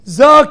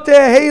Zok the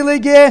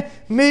Heilige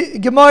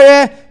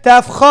Gemara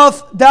Daf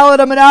Chaf Daled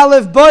Amid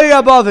Aleph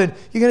Boyer Abavin.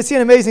 You're going to see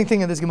an amazing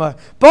thing in this Gemara.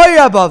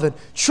 Boyer Abavin.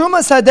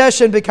 Trumas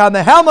Hadeshin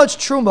Bekame. How much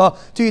truma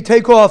do you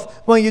take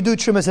off when you do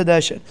Trumas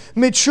Hadeshin?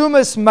 Mit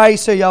Trumas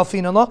Meiser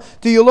Yalfinallah.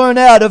 Do you learn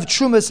out of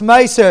Trumas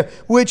Meiser,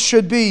 which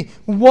should be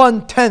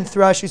 1/10?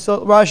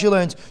 Rashi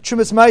learns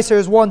Trumas Meiser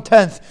is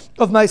 1/10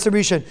 of Meiser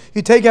Rishon.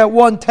 You take out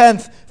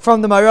 1/10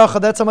 from the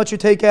Maracha. That's how much you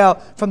take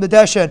out from the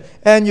Deshen,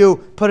 and you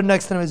put it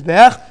next to the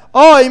Mizbeach.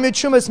 Or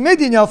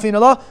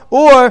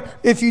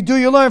if you do,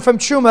 you learn from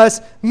Trumas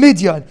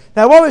Midyan.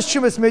 Now, what was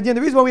Trumas Midyan?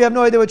 The reason why we have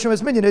no idea what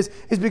Trumas Midyan is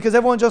because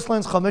everyone just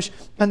learns Chumash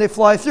and they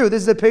fly through.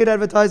 This is a paid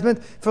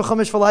advertisement for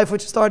Chumash for Life,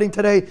 which is starting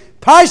today.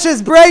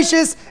 Parshas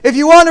Bereishis. If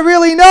you want to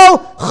really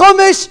know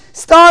Chumash,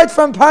 start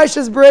from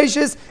Parshas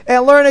Bereishis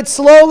and learn it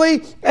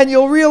slowly, and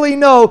you'll really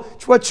know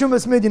what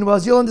Trumas Midyan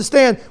was. You'll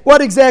understand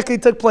what exactly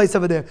took place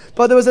over there.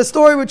 But there was a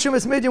story with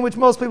Trumas Midyan which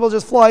most people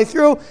just fly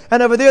through,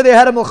 and over there they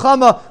had a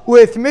Milchama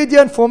with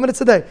Midyan, 4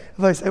 minutes a day.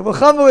 If I say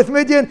Milchama with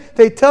Midyan,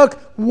 they took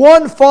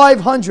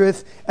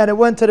 1/500th and it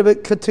went to the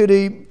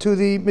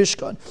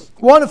Mishkan.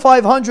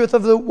 1/500th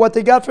of what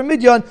they got from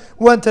Midyan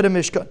went to the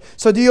Mishkan.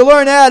 So do you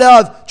learn out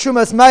of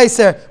Trumas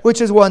Meiser,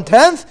 which is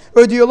 1/10,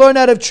 or do you learn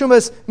out of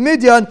Trumas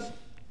Midyan,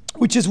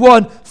 which is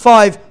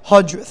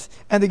 1/500th?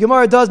 And the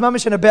Gemara does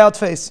mamish an about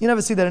face. You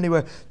never see that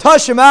anywhere.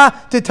 Tashima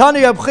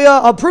titani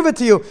abchia. I'll prove it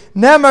to you.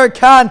 Nemer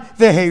kan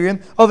veherim.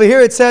 Over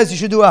here it says you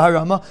should do a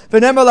harama.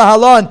 V'nemer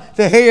lahalan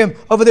veherim.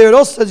 Over there it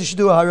also says you should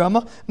do a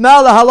harama.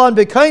 Ma lahalan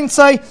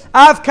bekaimtzai.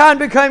 Av kan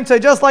bekaimtzai.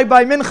 Just like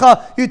by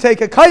mincha you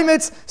take a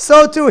kaimitz,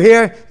 so too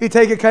here you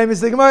take a kaimitz.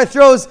 The Gemara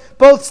throws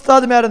both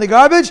stadim out in the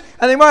garbage,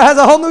 and the Gemara has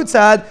a whole new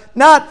tzad.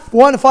 Not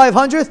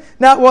 1/500th,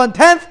 not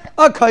 1/10,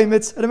 a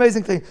kaimitz. An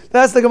amazing thing.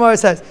 That's the Gemara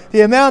says.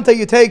 The amount that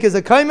you take is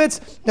a kaimitz.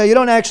 Now you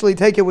don't actually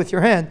take it with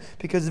your hand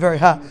because it's very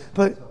hot.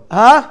 But,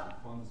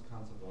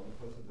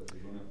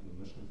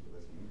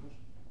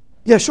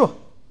 Yeah, sure.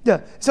 Yeah.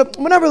 So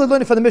we're not really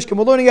learning for the Mishkan.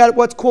 We're learning out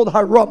what's called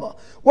harama.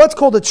 What's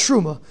called a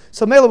truma.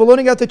 So Mela, we're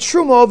learning out the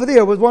truma over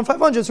there with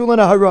 1/500, so we learn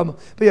a harama.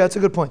 But yeah, it's a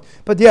good point.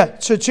 But yeah,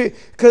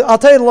 I'll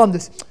tell you to learn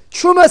this.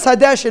 Trumas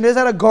Hadeshin is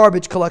not a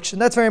garbage collection.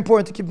 That's very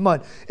important to keep in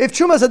mind. If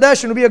Trumas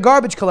Hadeshin would be a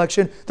garbage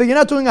collection, then you're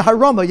not doing a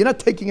harama. You're not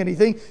taking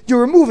anything.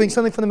 You're removing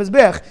something from the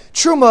Mizbech.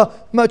 Trumas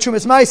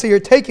Maisa, you're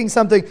taking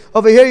something.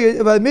 Over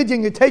here, by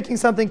Midyan, you're taking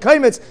something.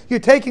 Kaimitz, you're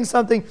taking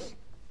something.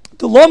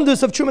 The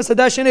lumdus of Trumas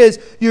Hadeshin is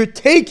you're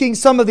taking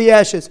some of the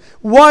ashes.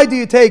 Why do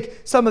you take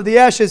some of the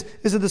ashes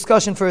is a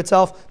discussion for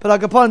itself.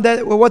 But upon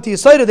that, what do you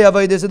say to the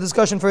Avodah is a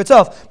discussion for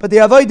itself. But the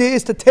Avodah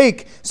is to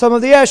take some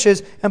of the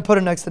ashes and put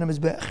it next to the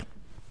Mizbech.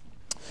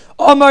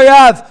 Omar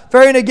Yav,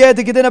 very neged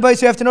to Gedin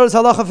Abayis. You have to notice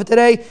halacha for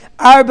today.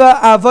 Arba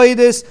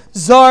avodas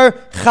zar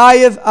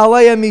chayev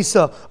alaya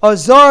misa. A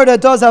zar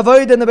that does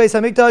avodah in the Beis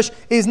Hamikdash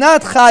is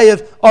not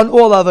chayev on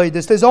all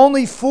avodas. There's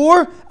only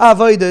 4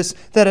 avodas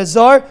that a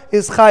zar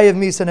is chayev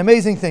misa. An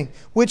amazing thing.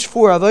 Which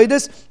 4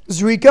 avodas?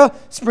 Zrika,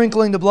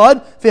 sprinkling the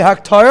blood.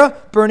 V'haktara,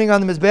 burning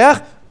on the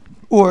mizbeach,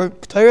 or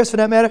k'tayras for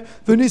that matter.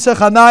 V'nisach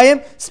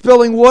hamayim,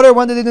 spilling water.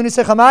 When did they do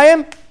nisach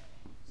hamayim?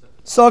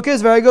 Sukkah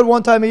is very good,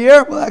 1 time a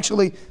year. Well,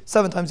 actually,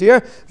 7 times a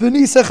year.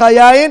 V'nisach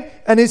hayayin,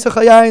 and nisach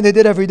hayayin they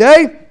did every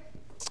day.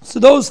 So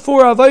those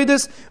 4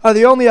 avodas are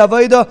the only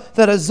avodah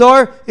that a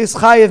zar is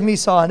chayiv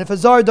misa. And if a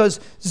zar does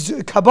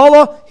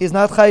Kabbalah, he is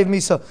not chayiv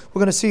misa. We're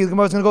going to see, the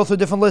Gemara is going to go through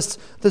different lists.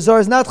 The zar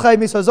is not chayiv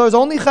misa. The zar is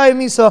only chayiv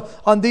misa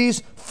on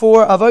these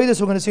 4 avodas.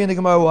 We're going to see in the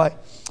Gemara why.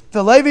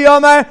 The Levi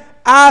Omar,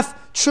 af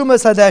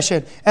Trumas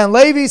Hadeshin. And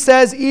Levi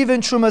says,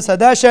 even Trumas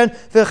Hadeshin,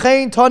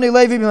 V'chein Tani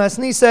Levi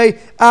b'masnisei,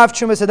 af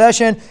Trumas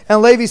Hadeshin.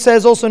 And Levi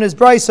says also in his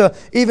Brisa,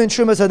 even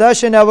Trumas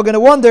Hadeshin. Now we're going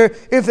to wonder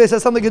if this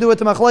has something to do with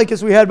the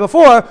machlekes we had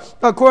before.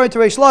 According to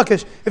Reish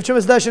Lakish, if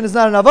Trumas Hadeshin is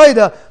not an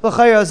Avodah,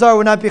 l'chayr azar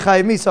would not be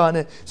chayiv misa on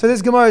it. So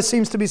this Gemara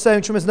seems to be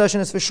saying Trumas Hadeshin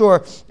is for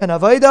sure an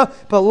Avodah.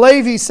 But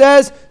Levi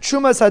says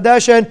Trumas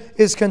Hadeshin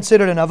is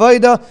considered an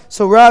Avodah.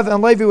 So Rav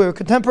and Levi were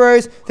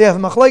contemporaries. They have a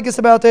machlekes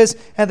about this.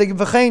 And the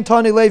V'chein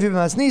Tani Levi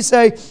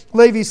b'masnisei.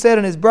 Levi said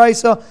in his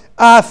Brisa,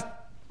 af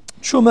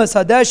Trumas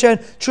Hadeshin.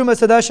 Trumas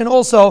Hadeshin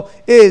also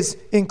is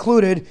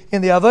included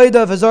in the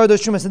Avodah. V'zar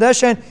does Trumas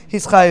Hadeshin,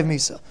 he's chayiv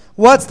misa.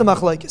 What's the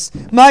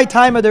machlekes? My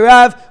time of the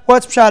Rav.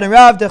 What's pshat and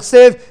Rav?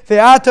 Dechsev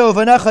ve'ato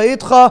v'necha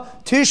itcha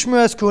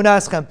tishmeres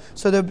kunaschem.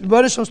 So the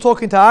Rebbe was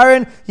talking to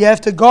Aaron. You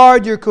have to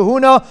guard your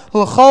kahuna.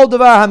 L'chol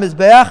davar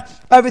hamizbeach.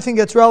 Everything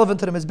that's relevant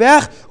to the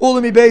mizbeach.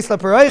 Ulimi beis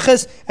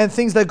lapareiches, and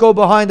things that go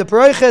behind the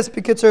pareiches.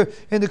 Bekitzer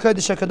in the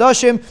kodesh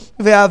hakadashim.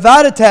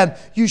 Ve'avadatem.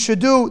 You should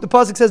do. The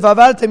pasuk says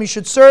ve'avadatem. You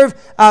should serve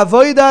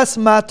avodas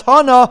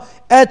matana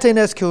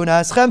etenes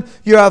kunaschem.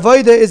 Your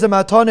avodah is a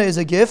matana, is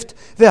a gift.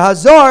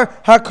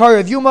 Ve'hazar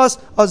hakarev yumas.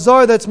 A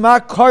zar that's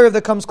makarev,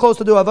 that comes close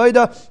to do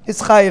avodah,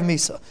 is chayiv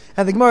misa.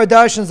 And the Gemara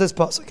darshans this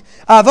pasuk.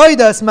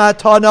 Avodas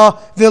matana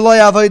v'loy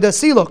avodah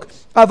siluk.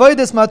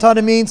 Avodas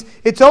matana means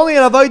it's only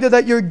an avodah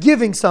that you're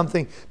giving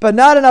something, but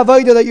not an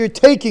avodah that you're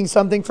taking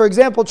something. For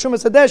example,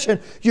 Trumas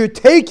Hadeshin, you're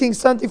taking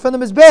something from the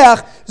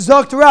Mizbeach,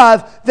 Zokt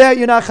Rav, that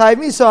you're not chayiv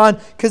misa on,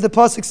 because the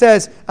pasuk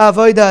says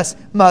avodas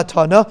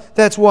matana.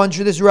 That's one. This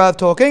is Rav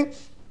talking.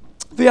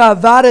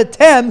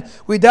 V'avadatem,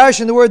 we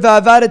dash in the word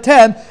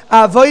v'avadatem,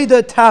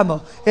 avodah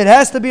tama. It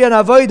has to be an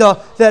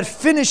avodah that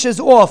finishes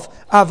off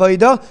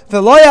avodah.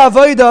 V'loy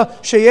avodah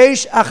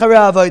sheyesh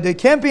acharei avodah. It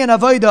can't be an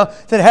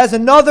avodah that has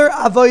another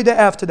avodah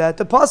after that.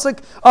 The pasuk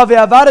of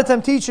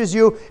v'avadatem teaches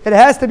you it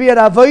has to be an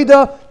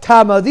avodah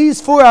tama.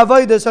 These 4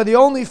 avodas are the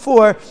only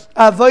 4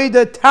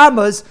 avodah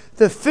tamas,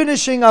 the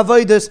finishing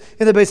avodas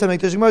in the Beis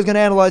HaMikdash. Gemara is going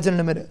to analyze it in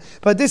a minute.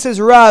 But this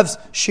is Rav's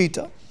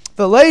shita.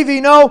 The Levi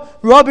no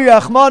Rabbi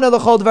Rachmana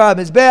l'chol dvar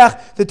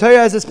mizbeach. The Torah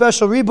has a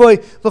special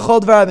riboy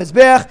l'chol dvar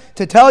mizbeach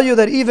to tell you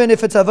that even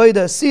if it's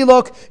avodah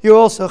silok, you're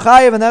also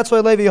chayiv, and that's why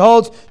Levi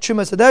holds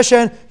Trumas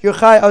Hadeshin. You're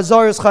chayiv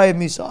azar is chayiv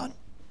misan.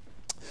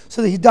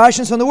 So he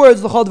dashens from the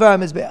words l'chol dvar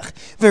mizbeach.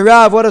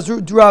 V'Rav, what does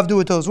Rav do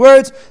with those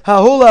words?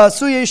 Hahula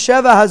asuye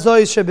sheva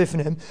hazoyis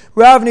shebifnim.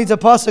 Rav needs a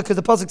pasuk because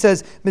the pasuk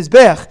says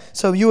mizbeach.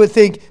 So you would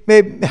think,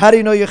 maybe how do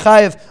you know you're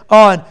chayiv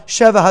on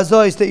sheva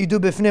hazoyis that you do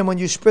bifnim when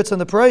you spritz on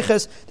the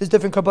pareiches? There's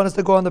different components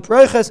that go on the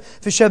pareiches.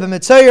 V'sheba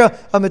mitzayra,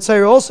 a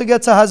mitzayra also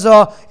gets a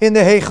hazah in the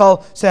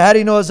heichal. So how do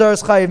you know azar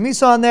is chayiv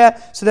misa on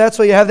that? So that's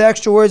why you have the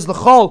extra words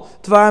l'chol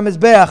dvar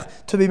mizbeach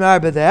to be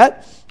married by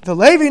that. The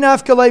Levi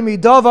nafkalei mi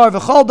davar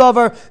v'chol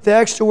davar. The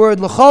extra word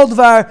l'chol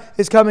dvar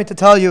is coming to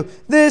tell you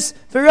this.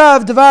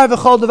 V'Rav davar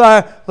v'chol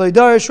davar.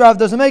 Leidarish Rav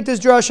doesn't make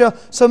this drasha.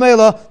 So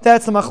Mela,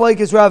 that's the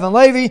machlekes Rav and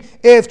Levi.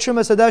 If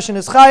Trumas Hadeshin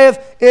is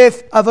chayev,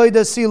 if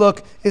avodah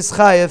siluk is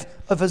chayev,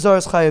 if azar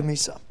is chayev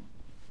misa.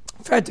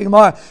 Maybe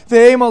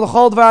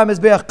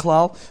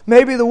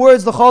the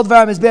words l'chol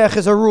dvar mizbeach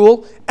is a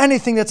rule.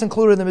 Anything that's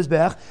included in the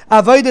mizbeach.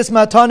 Avodas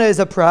matana is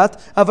a prat.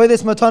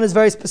 Avodas matana is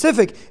very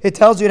specific. It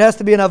tells you it has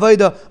to be an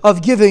avodah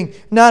of giving,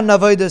 not an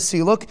avodah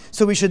siluk.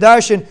 So we should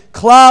darshan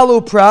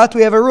klal uprat.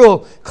 We have a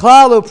rule.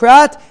 Klal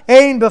uprat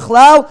ein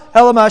bechlal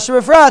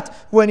elamasher b'frat.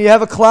 When you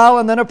have a klal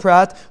and then a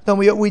prat, then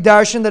we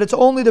darshan that it's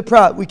only the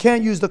prat. We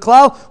can't use the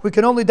klal. We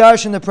can only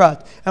darshan the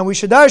prat. And we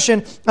should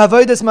darshan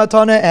avodas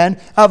matana and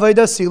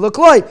avodah siluk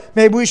loy.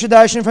 Maybe we should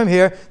darshan from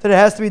here that it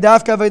has to be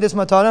dafka avodas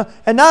matana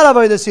and not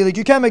avodah siluk.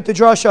 You can't make the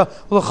drasha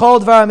l'chol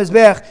dvar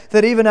mizbeach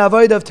that even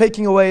avodah of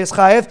taking away is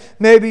chayev.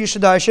 Maybe you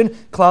should darshan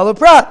klal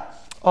uprat.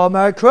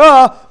 Omar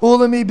kra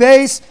ulami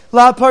beis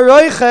la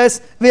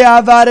paroiches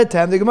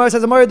ve'avadatem. The Gemara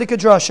says a more dika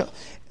drasha.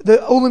 The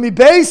ulami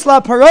beis la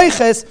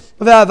paroiches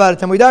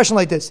ve'avadatem. We darshan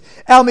like this.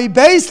 El mi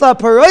beis la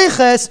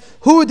paroiches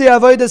hu de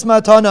avodas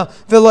matana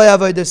ve'lo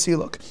avodas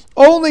siluk.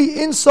 Only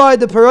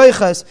inside the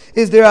paroiches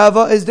is there a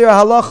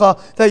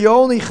halacha that you're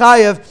only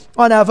chayev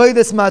on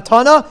avodas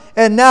matana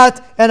and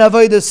not an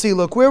avodas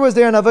siluk. Where was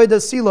there an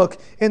avodas siluk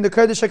in the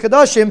Kodesh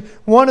HaKadoshim?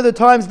 One of the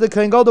times the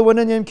Kohen Gadol went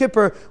in Yom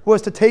Kippur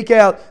was to take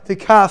out the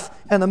kaf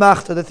and the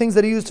machta, the things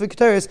that he used for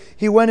keteris.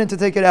 He went in to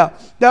take it out.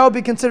 That would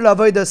be considered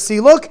avodas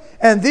siluk,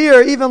 and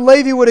there even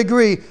Levi would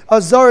agree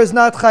azar is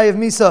not chayev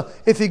misa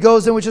if he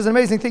goes in, which is an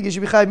amazing thing. He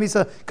should be chayev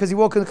misa because he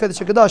walked in the Kodesh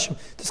HaKadoshim.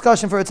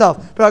 Discussion for itself.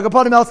 But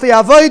agapanim else the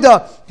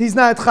avodah, he's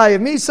not chayev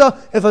misa.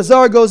 If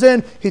azar goes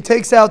in, he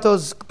takes out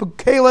those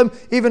kalim.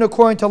 Even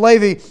according to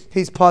Levi,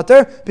 he's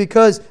pater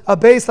because a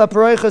beis la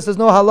pareiches there's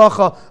no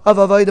halacha of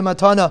avodah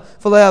matana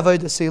v'le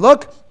avodah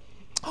siluk.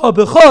 But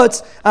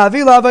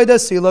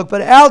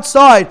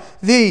outside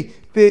the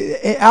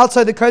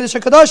Kodesh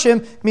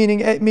HaKadoshim,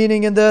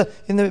 meaning in the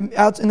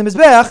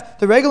mizbeach,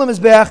 the regular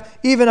mizbeach,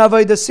 even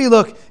avodah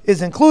siluk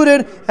is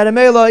included. And a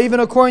mela, even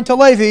according to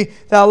Levi,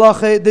 the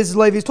halacha, this is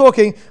Levi's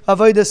talking,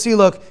 avodah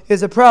siluk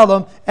is a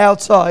problem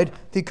outside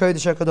the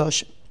Kodesh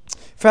HaKadoshim.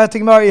 We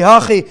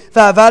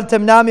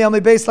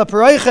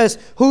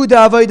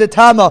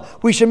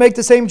should make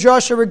the same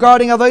drasha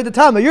regarding avodah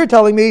tama. You're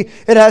telling me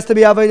it has to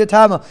be avodah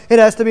tama. It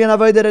has to be an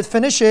avodah that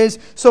finishes.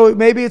 So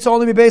maybe it's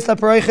only based on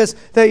pareiches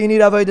that you need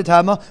avodah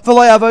tama. But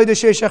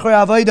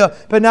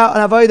not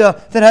an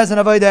avodah that has an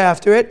avodah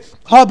after it.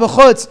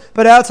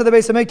 But outside the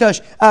Beis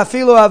HaMikdash,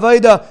 afilu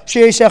avodah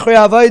sheish achrei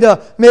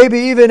avodah. Maybe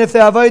even if the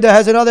avodah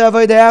has another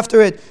avodah after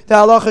it, the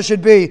halacha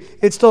should be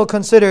it's still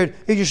considered.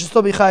 You should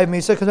still be chayiv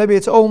misa because maybe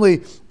it's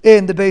only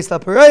in the Beis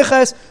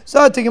LaPareiches.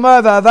 So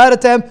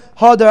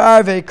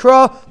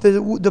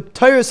the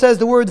Torah says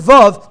the word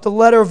vav, the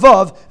letter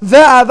vav,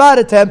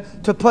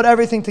 ve'avadatem, to put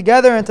everything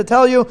together and to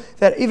tell you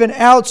that even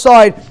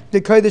outside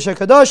the Kodesh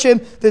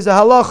HaKadoshim, there's a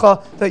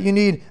halacha that you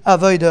need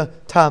avodah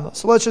tama.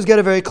 So let's just get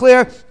it very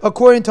clear.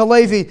 According to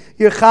Levi,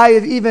 you're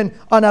chayiv even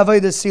on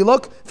avodah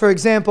siluk, for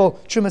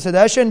example, Trumas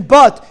Hadeshin,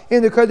 but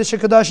in the Kodesh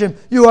HaKadoshim,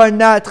 you are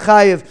not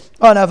chayiv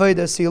on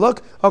avodah siluk.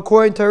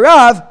 According to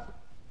Rav,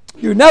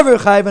 you're never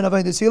chayiv on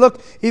avodah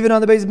siluk, even on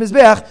the base of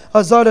mizbeach.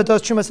 Azar that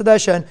does Trumas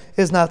Hadeshin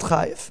is not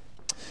chayiv.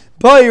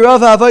 So you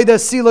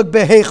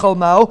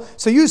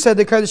said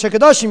the Kodesh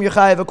HaKadoshim you're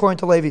chayiv according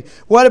to Levi.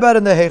 What about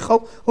in the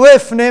heichal?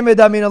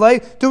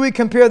 Do we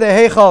compare the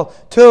heichal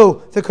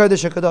to the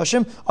Kodesh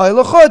HaKadoshim?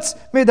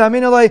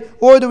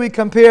 Or do we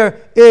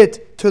compare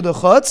it to the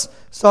chutz.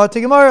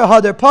 Starting Gemara,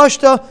 Hader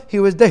Pashta, he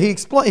was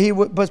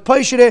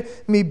Paishire,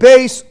 mi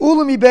base,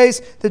 ula mi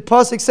base. The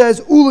pasuk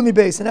says ula mi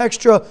base, an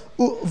extra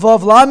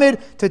vav lamid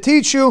to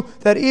teach you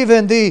that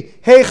even the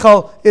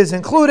heichal is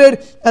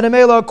included. And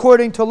Amela,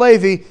 according to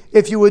Levi,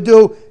 if you would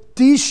do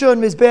Dishon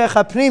Mizbeach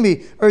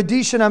HaPnimi or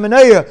Dishon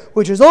HaMenayah,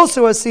 which is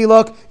also a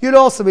siluk, you'd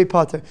also be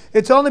pater.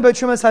 It's only by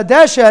Trumas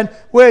Hadeshen,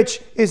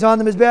 which is on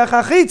the Mizbeach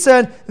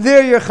HaChitzen,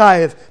 there you're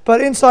chayiv. But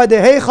inside the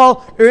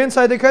Heichal or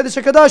inside the Kodesh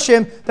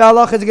HaKadoshim, the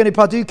halacha is going to be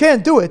pater. You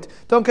can't do it.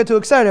 Don't get too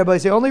excited. Everybody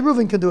say, only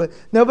Reuven can do it.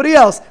 Nobody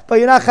else. But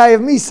you're not chayiv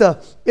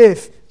Misa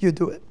if you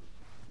do it.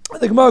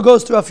 The Gemara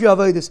goes through a few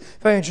avodas.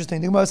 Very interesting.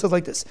 The Gemara says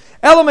like this: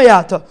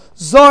 Elamayata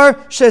zar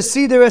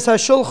shesider es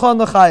hashulchan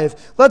l'chayiv.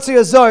 Let's say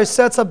a zar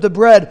sets up the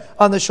bread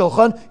on the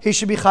shulchan. He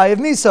should be chayiv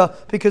misa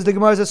because the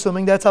Gemara is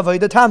assuming that's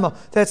avodah tama.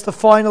 That's the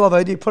final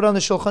avodah. You put it on the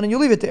shulchan and you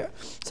leave it there.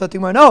 So the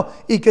Gemara, no,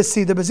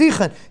 ikasider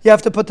bezichan. You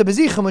have to put the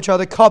bezichan, which are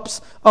the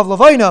cups of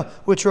lavaina,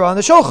 which are on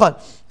the shulchan.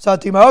 So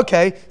the Gemara,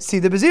 okay, see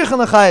the bezichan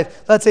l'chayiv.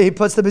 Let's say he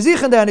puts the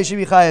bezichan down. He should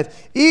be chayiv.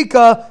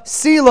 Ika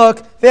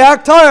siluk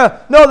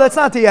ve'aktara. No, that's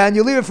not the end.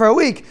 You leave it for a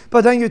week.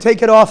 But then you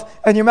take it off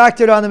and you maked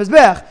it on the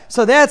mizbech.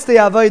 So that's the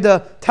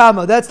avodah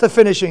tama. That's the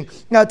finishing.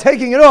 Now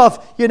taking it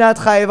off, you're not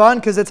chayiv on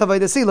because it's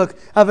avodah siluk.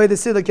 Avodah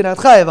siluk you're not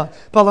chayiv on.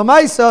 But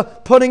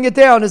lamaisa, putting it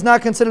down is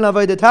not considered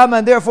avodah tama,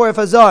 and therefore if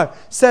a zar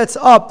sets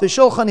up the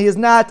shulchan, he is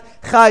not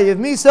chayiv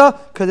misa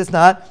because it's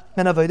not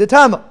an avodah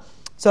tama.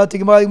 So the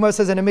Gemara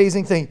says an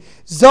amazing thing.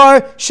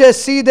 Zar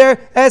shesider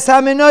es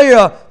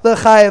ha-menayah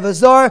l'chayev. A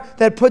zar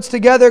that puts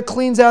together,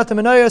 cleans out the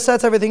menayah,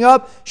 sets everything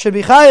up, should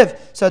be chayev.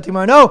 So the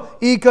Gemara, no.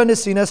 Ika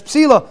nesinas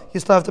psila. You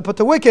still have to put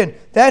the wick in.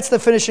 That's the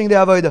finishing the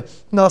avodah.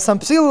 No, some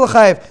psila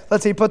l'chayev.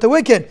 Let's say you put the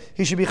wick in.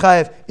 He should be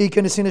chayev.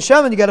 Ika nesinas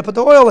shemen. You got to put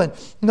the oil in.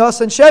 No,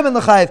 some shemen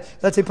l'chayev.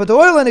 Let's say you put the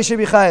oil in. He should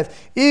be chayev.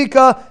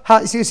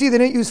 Ika. So you see, they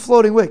didn't use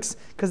floating wicks.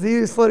 Because they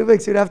use floating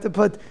wicks, you'd have to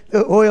put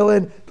the oil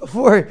in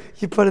before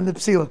you put in the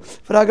psila.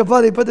 But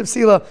Agabah, they put the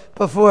psila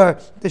before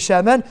the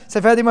shemen. So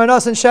Fatima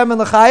Arnas and shemen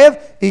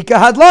l'chayev, ika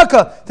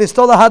hadlaka. They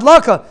stole a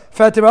hadlaka.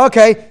 Fatima,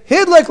 okay,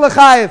 hidlik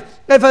l'chayev.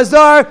 If a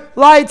zar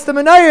lights the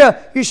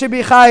menorah, you should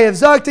be chayev.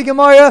 Zak to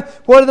Gemara,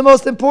 one of the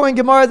most important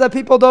Gemaras that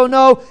people don't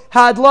know,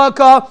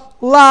 hadlaka,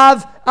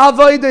 lav,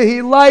 avodah.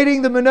 He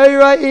lighting the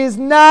menorah is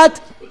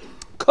not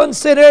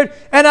considered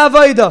an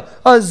avodah.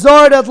 A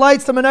zar that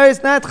lights the menorah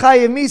is not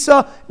chayiv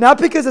misa, not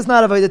because it's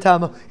not avodah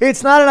tama.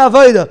 It's not an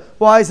avodah.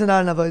 Why is it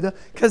not an avodah?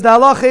 Because the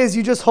halacha is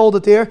you just hold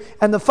it there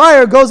and the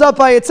fire goes up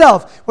by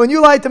itself. When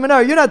you light the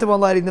menorah, you're not the one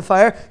lighting the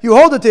fire. You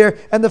hold it there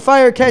and the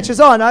fire catches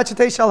on. So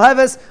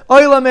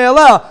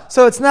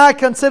it's not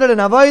considered an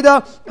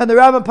avodah. And the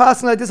Rambam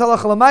passing like this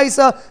halacha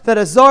l'maisa that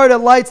a zar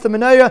that lights the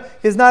menorah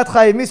is not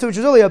chayiv misa, which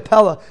is really a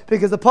pella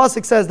because the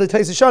pasuk says the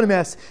Teis Yeshanim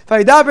asks,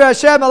 "Vayidaber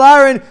Hashem el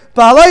Aaron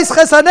ba'alais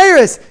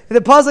haneris."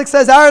 The pasuk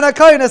says Aaron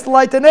HaKohen has to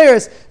light the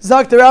neris.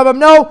 Zak the Rambam,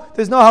 no,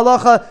 there's no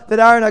halacha that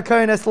Aaron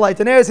HaKohen has to light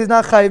the neris. He's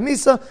not chayiv misa.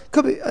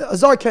 Could be a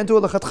zar can't do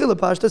it lechatchila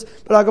pashtus,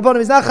 but Agabonim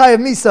he's not chayiv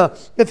misa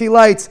if he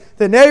lights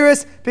the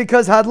neris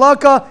because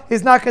hadlaka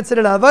is not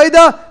considered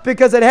avodah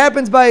because it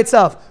happens by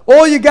itself.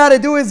 All you got to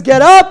do is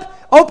get up,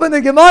 open the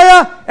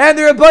Gemara, and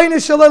the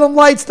Rebbeinu Shalom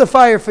lights the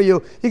fire for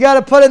you. You got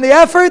to put in the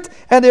effort,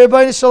 and the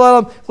Rebbeinu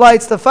Shalom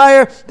lights the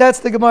fire. That's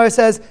the Gemara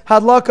says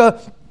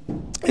hadlaka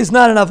is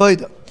not an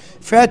avodah.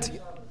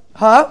 Fret,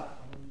 huh?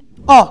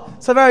 Oh,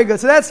 so very good.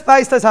 So that's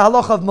Vaistas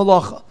halacha of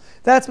malacha.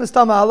 That's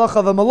mistama halacha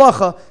of a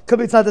malacha. Could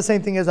be it's not the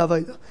same thing as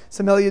avodah.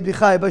 So Mel Yud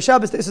Bichai. By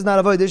Shabbos, this is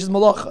not avodah. This is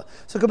malacha.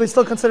 So it could be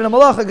still considered a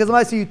malacha because I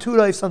might see you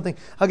two something.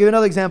 I'll give you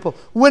another example.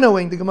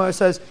 Winnowing. The Gemara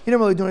says you don't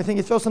really do anything.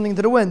 You throw something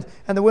into the wind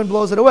and the wind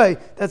blows it away.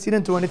 That's you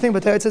didn't do anything.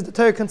 But it says the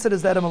Torah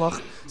considers that a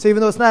malacha. So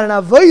even though it's not an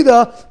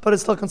avodah, but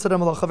it's still considered a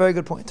malacha. Very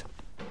good point.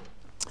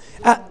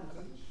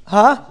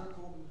 Huh?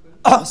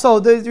 So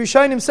the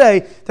Rishonim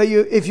say that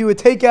if you would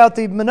take out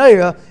the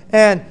menorah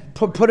and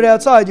put it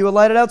outside, you would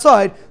light it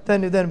outside,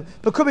 then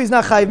but could be he's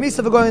not chayiv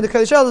misa for going into the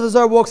Kodesh. If a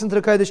zar walks into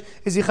the Kodesh,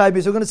 is he chayiv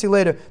misa? We're going to see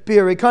later. Be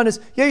a rekanis.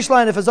 Yesh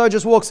line, if a zar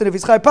just walks in, if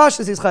he's chayiv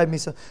pashtus, he's chayiv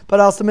misa. But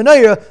as the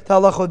menorah, the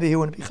halacha would be he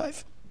wouldn't be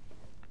chayiv.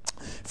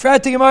 It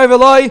says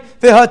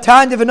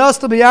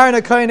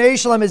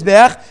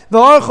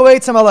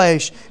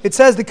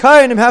the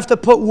Kohanim have to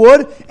put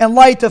wood and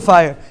light the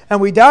fire.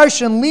 And we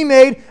darshan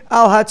limed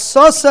al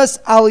hatsasas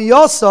al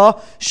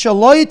yasa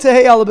shaloi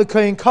tehe al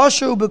b'koyin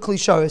kasher u'b'kli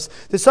sharis.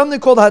 There's something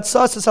called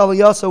hatsasas al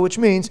yasa, which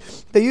means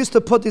they used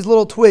to put these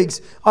little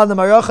twigs on the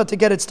maracha to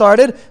get it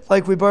started.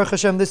 Like we Baruch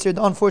Hashem this year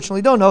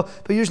unfortunately don't know,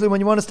 but usually when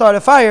you want to start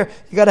a fire,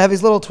 you got to have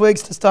these little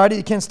twigs to start it.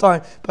 You can't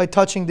start by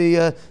touching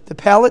the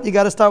pallet. You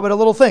got to start with a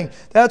little thing.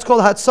 That's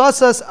called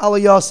hatsasas al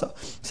yasa.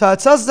 So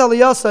hatsasas al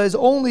yasa is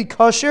only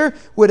kosher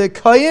with a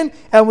koyin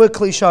and with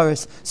kli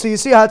sharis. So you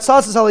see,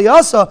 hatsasas al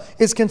yasa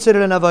is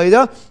considered an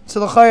avodah.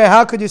 So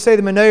how could you say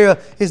the menorah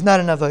is not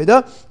an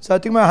avodah? So I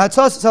think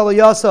hatsasas al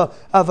yasa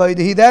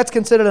avodah. That's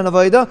considered an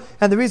avodah,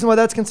 and the reason why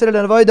that's considered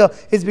an avodah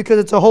is because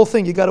it's a whole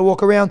thing. You got to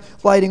walk around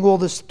lighting all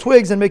the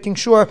twigs and making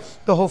sure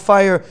the whole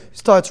fire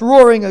starts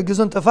roaring, a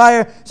gezunta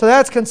fire. So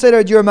that's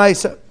considered your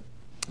ma'aser.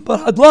 But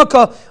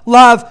hadlaka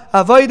lav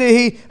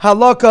avaydehi,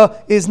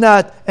 halaka is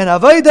not an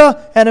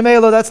avayda, and a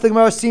mela, that's the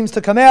Gemara seems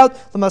to come out.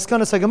 The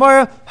maskanas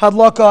Gemara,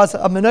 hadlaka as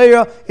a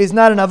menorah is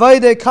not an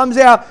avayda. It comes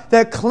out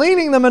that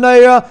cleaning the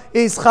menorah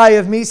is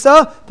chayev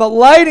misa, but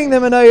lighting the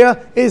menorah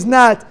is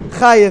not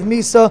chayev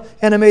misa.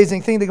 An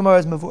amazing thing. The Gemara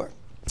is mavur.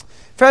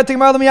 Let's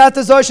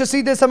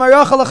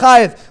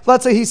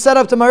say he set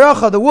up the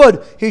maracha, the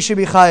wood, he should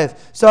be chayev.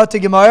 So to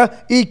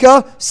Gemara,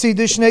 Ika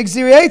sidish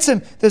gziri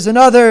eitzim. There's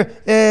another.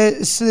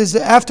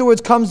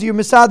 Afterwards comes your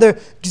misader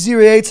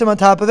gziri eitzim on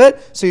top of it.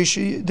 So you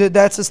should,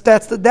 that's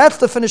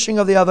the finishing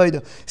of the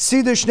avodah.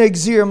 Sidish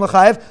gzirim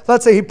l'chayev.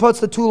 Let's say he puts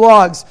the two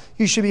logs,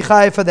 you should be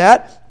chayev for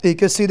that.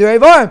 Because Siddur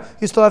Eivarim,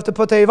 you still have to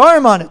put the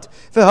Eivarim on it,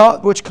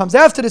 which comes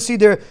after the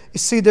Siddur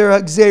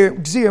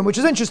Gzirim, which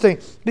is interesting,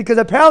 because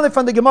apparently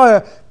from the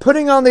Gemara,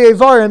 putting on the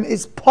Eivarim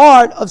is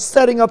part of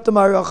setting up the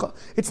Maracha.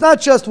 It's not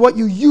just what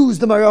you use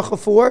the Maracha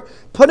for.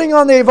 Putting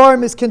on the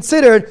Eivarim is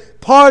considered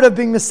part of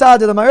being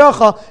Misad of the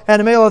Maracha,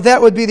 and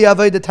that would be the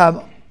Avodah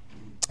Tama.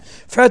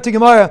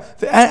 Gemara,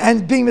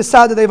 and being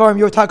Misad of the Eivarim,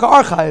 you're Taka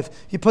Archayev.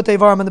 You put the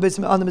Eivarim on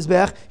the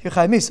Mizbech, you're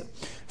Chayev Misa.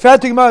 Rav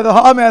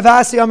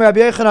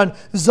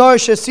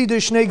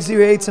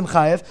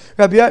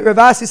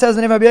Asi says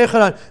in the name of Rabbi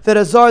Yechanan that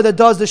a zar that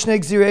does the shnei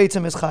gzirei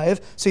eitzim is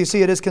chayev. So you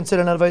see, it is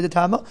considered an avodah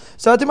tama.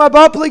 So this is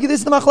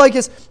the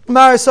machlokes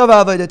marasav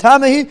avodah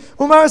tamahi,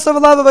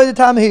 umarasav lav avodah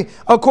tamahi.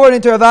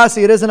 According to Rav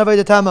Asi, it is an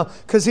avodah tama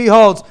because he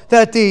holds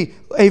that the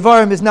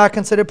Eivarim is not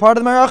considered part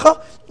of the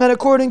maracha, and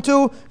according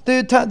to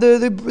the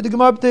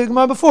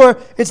Gemara before,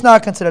 it's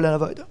not considered an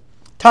avodah.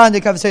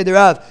 Tanya Kavasei the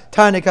Rav,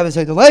 Tanya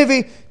Kavasei the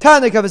Levi,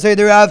 Tanya Kavasei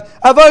the Rav,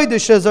 Avodah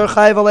Shazar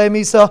Chayev Alei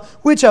Misa,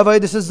 which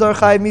Avodah Shazar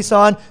Chayev Misa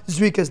on,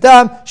 Zrikas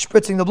Dam,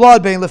 spritzing the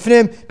blood, Bein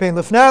Lefnim, Bein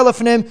Lefnar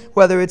Lefnim,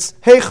 whether it's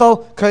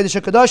Heichal,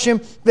 Kodesh HaKadoshim,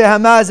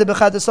 Vehamazeh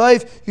B'chat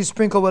HaSayif, you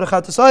sprinkle with a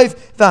Chat HaSayif,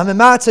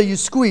 Vahamatzah, you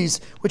squeeze,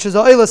 which is a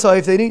Eila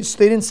Sayif, they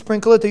didn't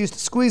sprinkle it, they used to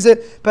squeeze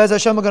it, but as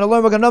Hashem we're going to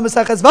learn Vachim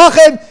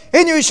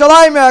in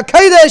Yerushalayim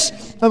Kodesh,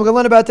 and we're going to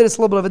learn about it. It's a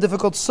little bit of a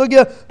difficult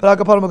sugya, but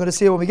we're going to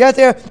see it when we get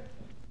there.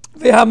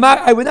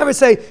 I would never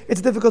say it's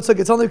a difficult sukkah.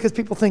 It's only because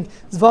people think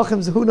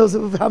Zvachim, who knows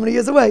how many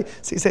years away.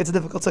 So you say it's a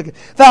difficult sukkah.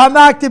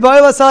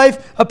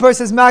 A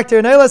person's makter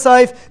in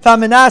Eilasayif.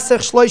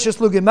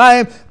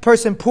 A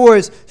person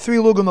pours 3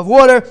 lugim of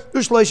water.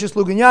 Ushloishes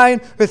lugim yain,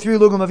 or 3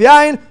 lugim of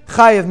yain.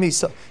 Chayev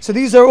misa. So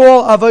these are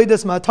all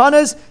avodas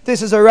matanas.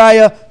 This is a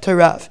raya to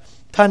Rav.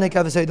 Tanik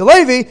Avasei the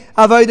Levi,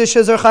 Avodah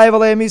Shazar Chayev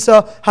Alei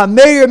Misa,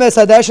 Hameir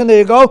Mesadeshan, there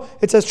you go.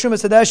 It says True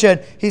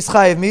Mesadeshan, he's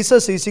Chayev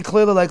Misa, so you see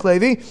clearly like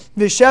Levi.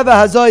 Visheva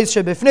Hazois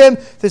Shebifnim,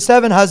 the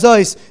 7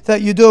 Hazois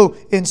that you do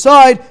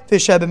inside,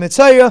 Visheba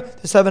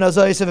Mitzayah, the 7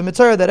 Hazois of a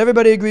Mitzayah that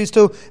everybody agrees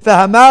to,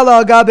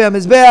 Vahamala Agabe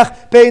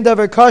HaMizbech, Bein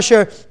Davar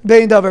Kasher,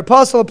 Bein Davar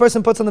Pasal, a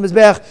person puts on the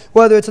Mizbech,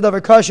 whether it's a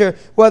Davar Kasher,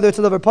 whether it's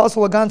a Davar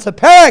Pasal, a Gansa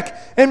Perek,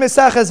 in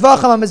Mesaches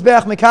Vacham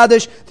HaMizbech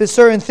Mekadesh, there's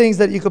certain things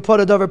that you could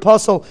put a Davar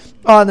Pasal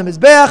on the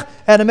Mizbech,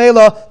 and a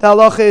Mela, the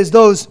halacha is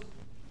those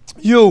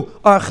you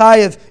are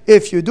chayev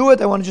if you do it.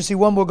 I want to just see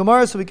one more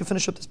Gemara so we can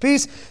finish up this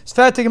piece.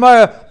 Fati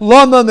Gemara,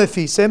 lama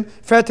mefisim.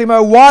 Fati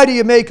Gemara, why do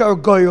you make a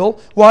goyel?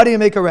 Why do you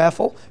make a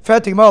raffle?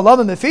 Fati Gemara,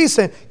 lama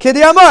mefisim.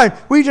 Kidi Amar,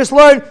 we just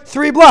learned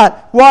 3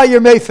 blat. Why you're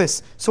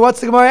mefis? So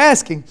what's the Gemara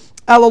asking?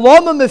 Why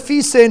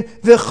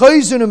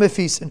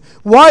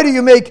do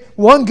you make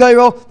one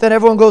gyro, then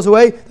everyone goes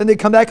away, then they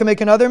come back and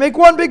make another? Make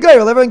one big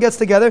gyro. Everyone gets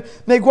together,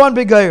 make one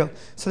big gyro.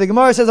 So the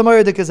Gemara says,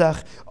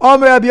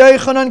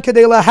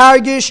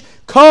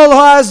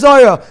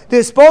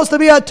 there's supposed to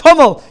be a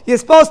tumult. You're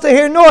supposed to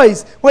hear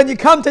noise. When you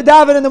come to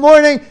daven in the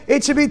morning,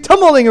 it should be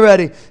tumulting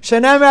already.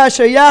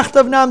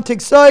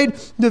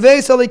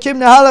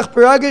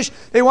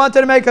 They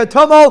wanted to make a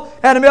tumult,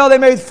 and they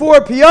made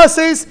 4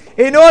 piyuses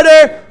in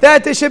order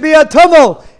that there should be a tumult.